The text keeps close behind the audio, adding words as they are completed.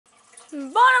Bottom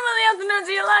of the afternoon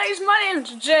to you ladies, my name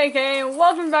is JK and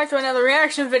welcome back to another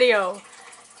reaction video.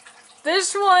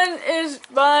 This one is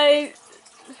by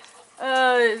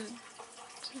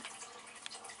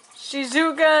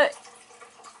Shizuka.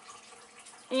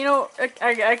 You know,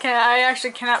 I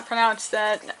actually cannot pronounce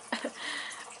that.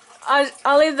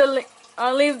 I'll leave the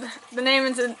name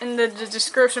in the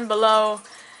description below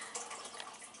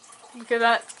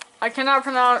because I cannot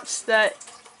pronounce that.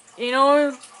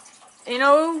 Inoue.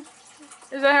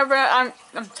 Is that how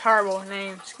I'm terrible with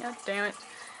names. God damn it.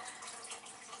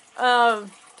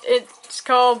 It's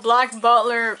called Black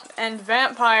Butler and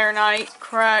Vampire Night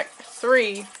Crack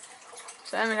 3.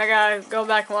 So that means I gotta go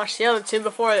back and watch the other two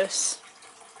before this.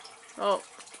 Well,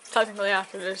 technically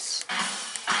after this.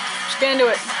 Let's get into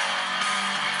it.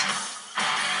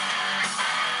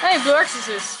 Hey, Blue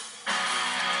Exorcist.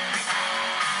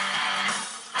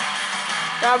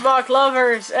 Godblock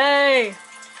lovers, hey!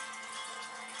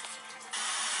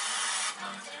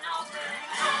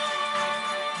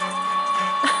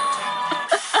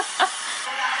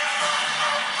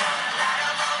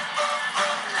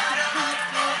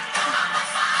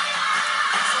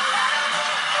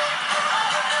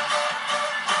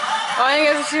 Oh, I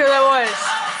didn't get to see who that was.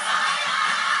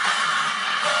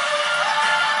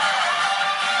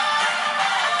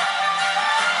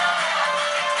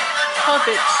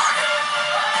 Puppets.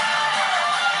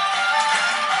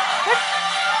 What?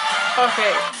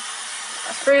 Okay. I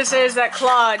was free to say it's that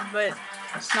Claude, but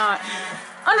it's not.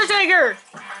 Undertaker!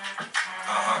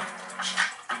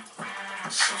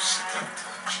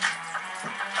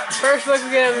 First look we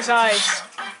get of his eyes.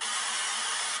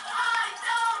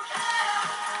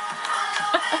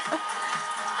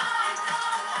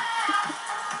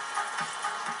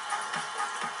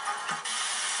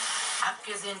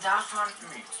 Abgesehen davon.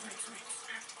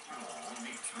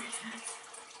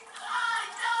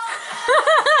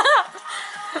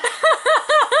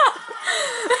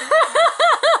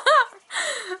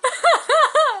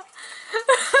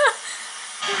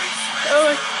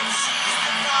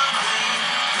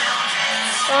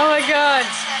 Oh my god.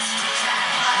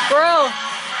 Bro.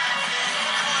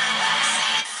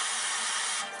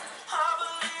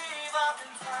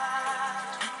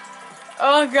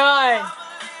 Oh god.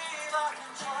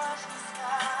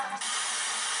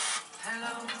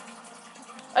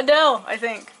 Adele, I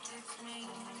think.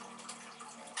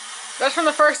 That's from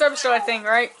the first episode, I think,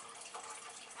 right?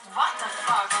 What the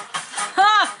fuck?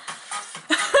 Ha!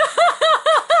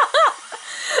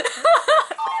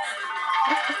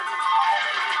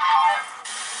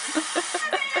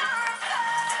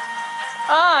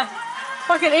 Ah!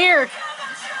 Fucking ear!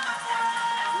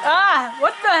 Ah!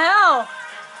 What the hell?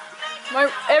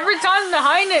 Every time the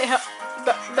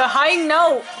high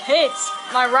note hits,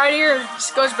 my right ear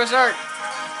just goes berserk.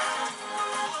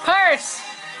 Paris!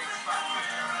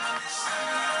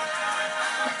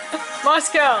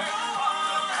 Moscow!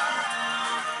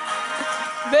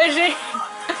 Beijing!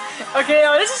 Okay,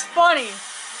 oh, this is funny.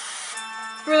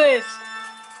 Screw this.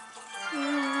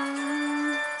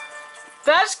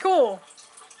 That's cool.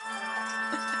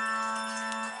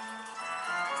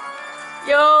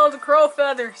 Yo, the crow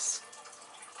feathers.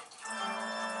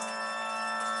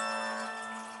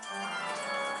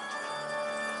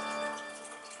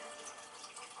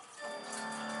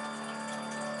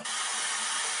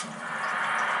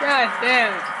 God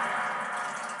damn it.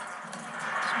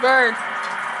 It's a bird.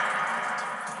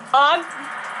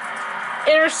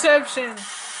 Interception.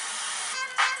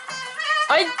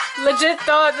 I legit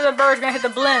thought that the bird was gonna hit the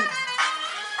blimp.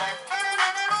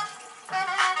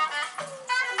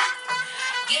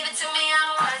 Give it to me,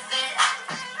 I'm worth it.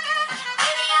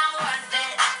 Baby, I'm worth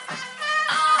it.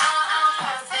 I'm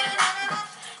worth it.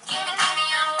 Give it to me,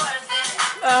 I'm worth it.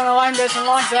 I don't know why I'm doing so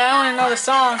long because I don't even know the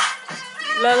song,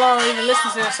 let alone even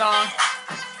listen to the song.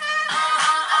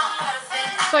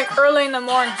 It's like early in the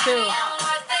morning too.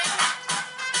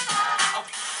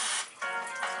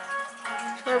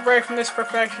 We're a break from this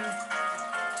perfection.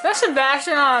 Is that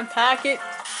Sebastian on a packet?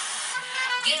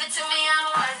 Give it to me, I'm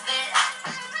worth it.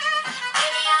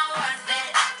 Baby, I'm worth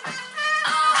it.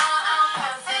 I'm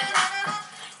worth it.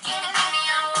 Give it to me,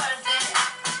 I'm worth it.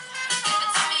 Give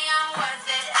it to me, I'm worth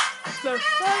it. The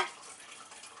fuck?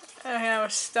 Okay, I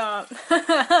will stop.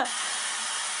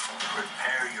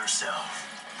 Prepare yourself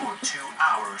for 2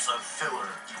 hours of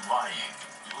filler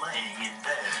laying in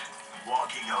bed,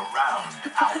 walking around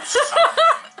outside.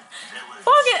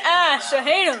 Fucking Ash, I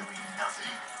hate him. Nothing,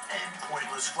 and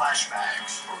pointless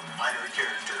flashbacks for minor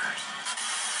characters.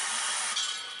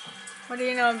 What do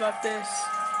you know about this?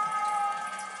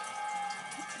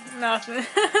 Nothing.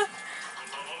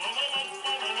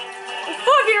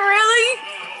 Fucking really?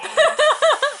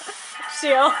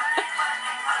 seal.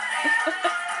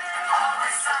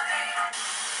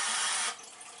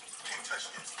 Can't touch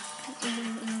this.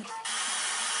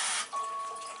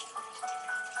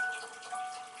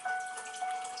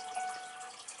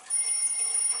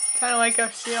 Trying to wake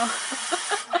up seal.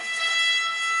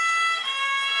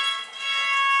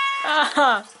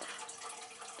 Ah,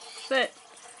 shit.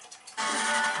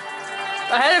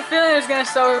 I had a feeling it was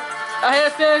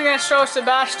gonna show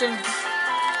Sebastian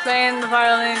playing the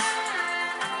violin.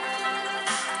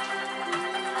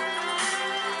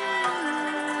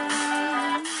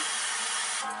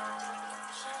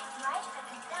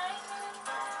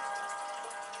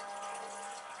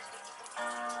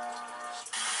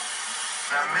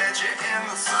 I met you in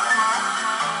the summer.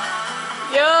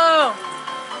 Yo!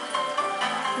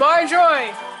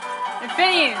 Marjorie! And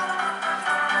Finian!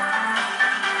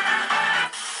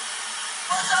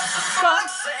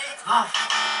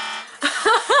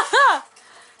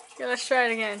 Okay, let's try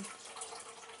it again.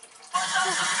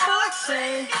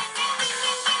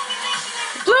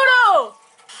 Pluto!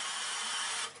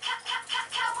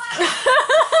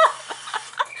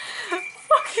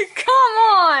 Fucking come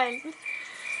on!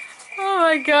 Oh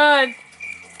my god.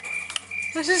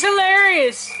 This is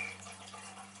hilarious.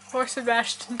 Poor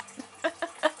Sebastian.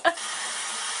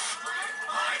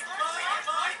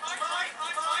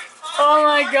 Oh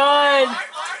my god.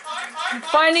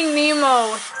 Finding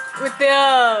Nemo with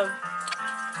the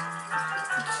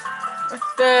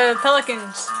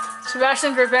pelicans.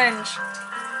 Sebastian's revenge.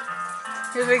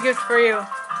 Here's a gift for you.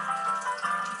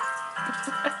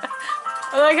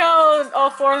 I like how all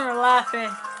four of them are laughing.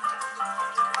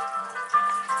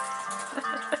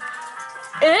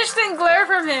 An instant glare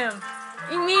from him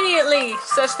immediately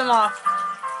sets them off.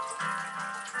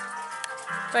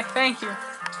 Like, thank you.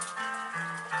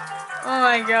 Oh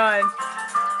my god.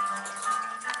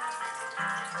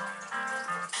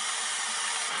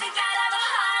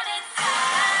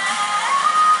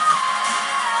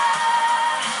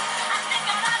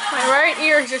 My right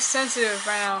ear is just sensitive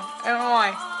right now. I don't know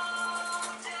why.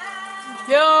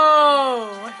 Yo!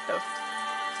 What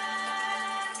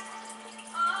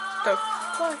the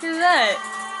fuck is that?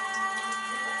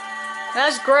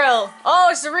 That's Grill. Oh,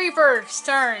 it's the Reaper's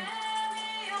turn.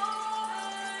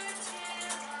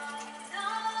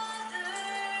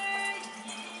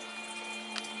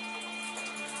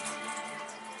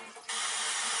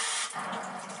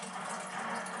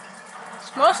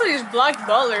 It's mostly just Black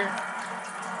Butler.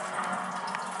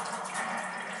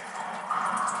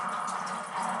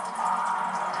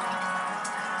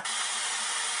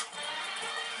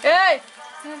 Hey!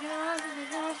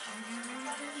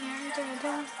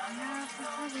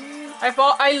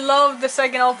 I love the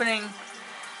second opening.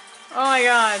 Oh my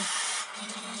god.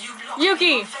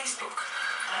 Yuki!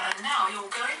 Now you're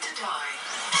going to die.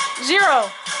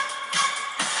 0!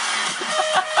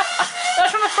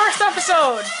 That's from the first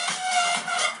episode!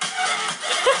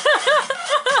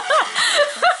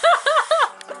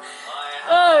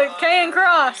 Oh, K and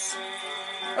Cross.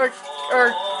 Or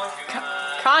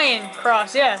Kyan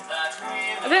Cross, yeah.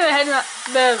 I think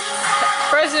the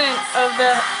president of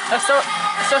the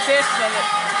association of it.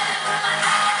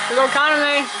 The little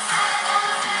Kaname.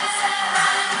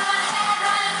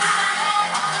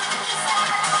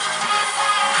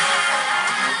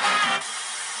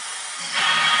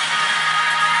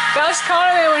 That's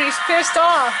Kaname when he's pissed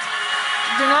off.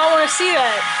 Do not want to see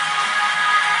that.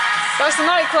 That's the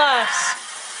night class.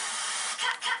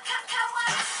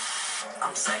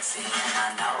 I'm sexy and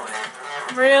I know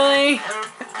it. Really?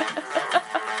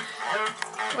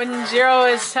 When Zero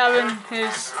is having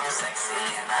his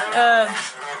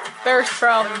thirst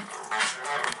problem.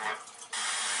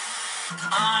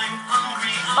 I'm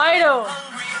hungry. Idol.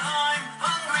 I'm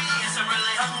hungry. Yes, I'm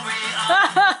really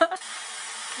hungry.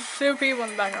 2 people in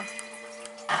the background.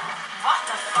 What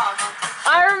the fuck?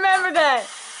 I remember that.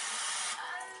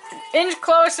 Inch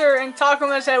closer and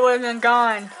Takuma's head would have been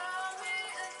gone.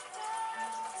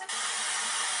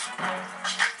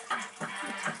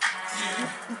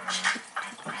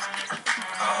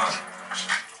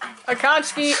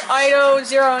 Akatsuki, Ido,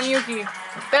 Zero, and Yuki.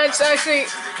 That's actually,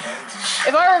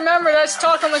 if I remember, that's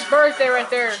Takuma's birthday right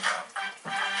there.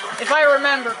 If I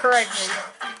remember correctly.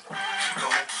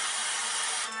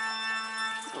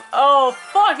 Oh,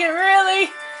 fucking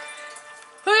really?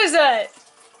 Who is that?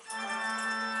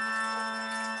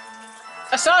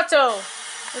 Asato,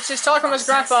 which is Takuma's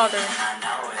grandfather.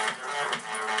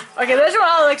 Okay, that's what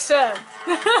I'll accept.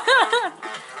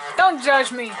 Don't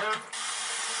judge me.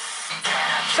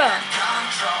 Shut up.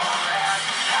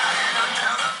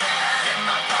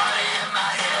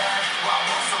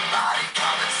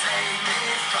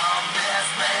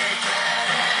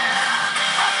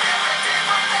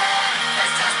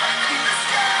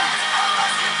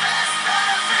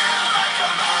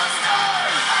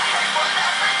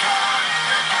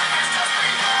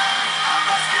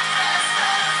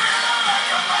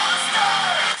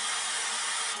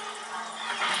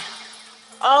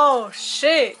 Oh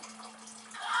shit.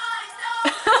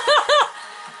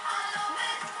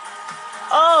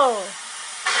 Oh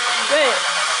shit.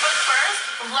 But first,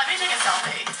 let me take a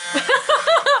selfie.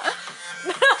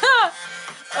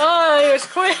 Oh, he was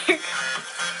quick.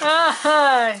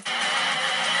 Hi.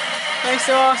 Thanks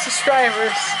to all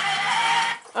subscribers.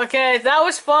 Okay, that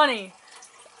was funny.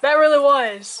 That really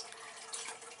was.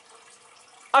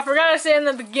 I forgot to say in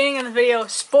the beginning of the video,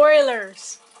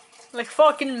 spoilers. Like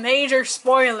fucking major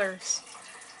spoilers.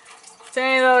 To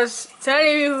any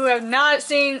of you who have not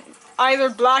seen either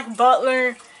Black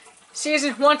Butler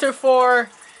seasons 1 through 4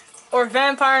 or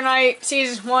Vampire Knight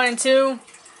seasons 1 and 2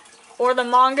 or the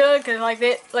manga, because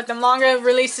like the manga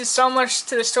releases so much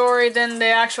to the story than the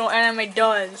actual anime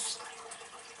does.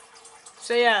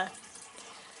 So yeah.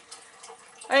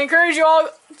 I encourage you all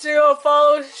to go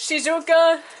follow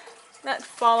Shizuka. Not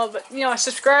follow, but you know,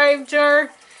 subscribe to her.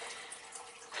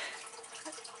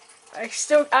 I'm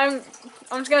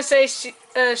just gonna say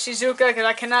Shizuka because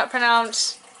I cannot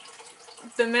pronounce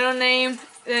the middle name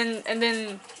and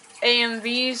then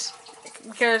AMVs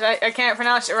because I can't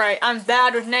pronounce it right. I'm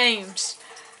bad with names.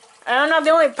 And I'm not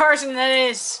the only person that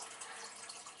is.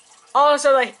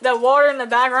 Also, like the water in the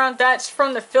background, that's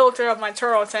from the filter of my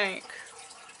turtle tank.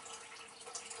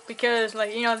 Because,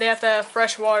 like, you know, they have to have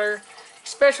fresh water,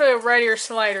 especially a Redditor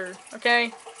slider,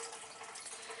 okay?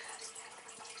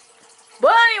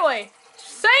 But anyway,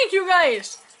 thank you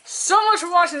guys so much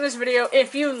for watching this video.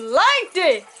 If you liked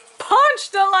it, punch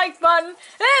the like button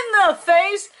in the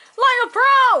face like a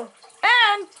pro.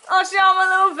 And I'll see all my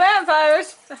little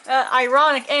vampires,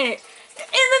 ironic ain't it,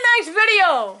 in the next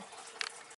video.